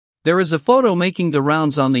There is a photo making the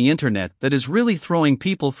rounds on the internet that is really throwing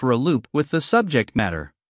people for a loop with the subject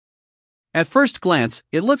matter. At first glance,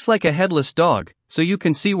 it looks like a headless dog, so you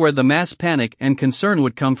can see where the mass panic and concern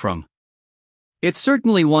would come from. It's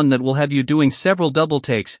certainly one that will have you doing several double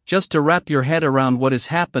takes just to wrap your head around what is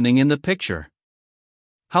happening in the picture.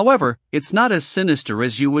 However, it's not as sinister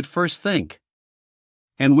as you would first think.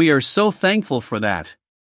 And we are so thankful for that.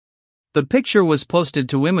 The picture was posted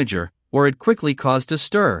to Imager, where it quickly caused a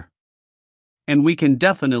stir. And we can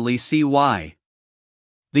definitely see why.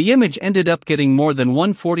 The image ended up getting more than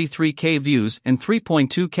 143K views and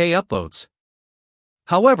 3.2K upvotes.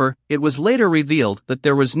 However, it was later revealed that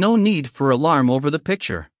there was no need for alarm over the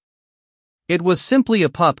picture. It was simply a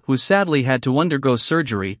pup who sadly had to undergo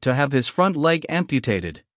surgery to have his front leg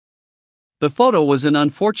amputated. The photo was an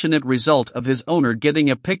unfortunate result of his owner getting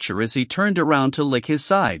a picture as he turned around to lick his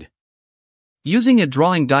side. Using a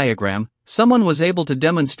drawing diagram, someone was able to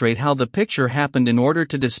demonstrate how the picture happened in order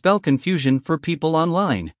to dispel confusion for people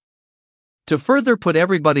online. To further put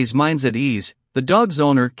everybody's minds at ease, the dog's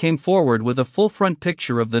owner came forward with a full front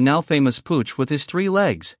picture of the now famous pooch with his 3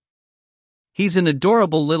 legs. He's an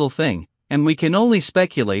adorable little thing, and we can only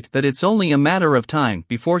speculate that it's only a matter of time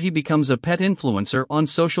before he becomes a pet influencer on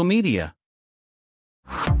social media.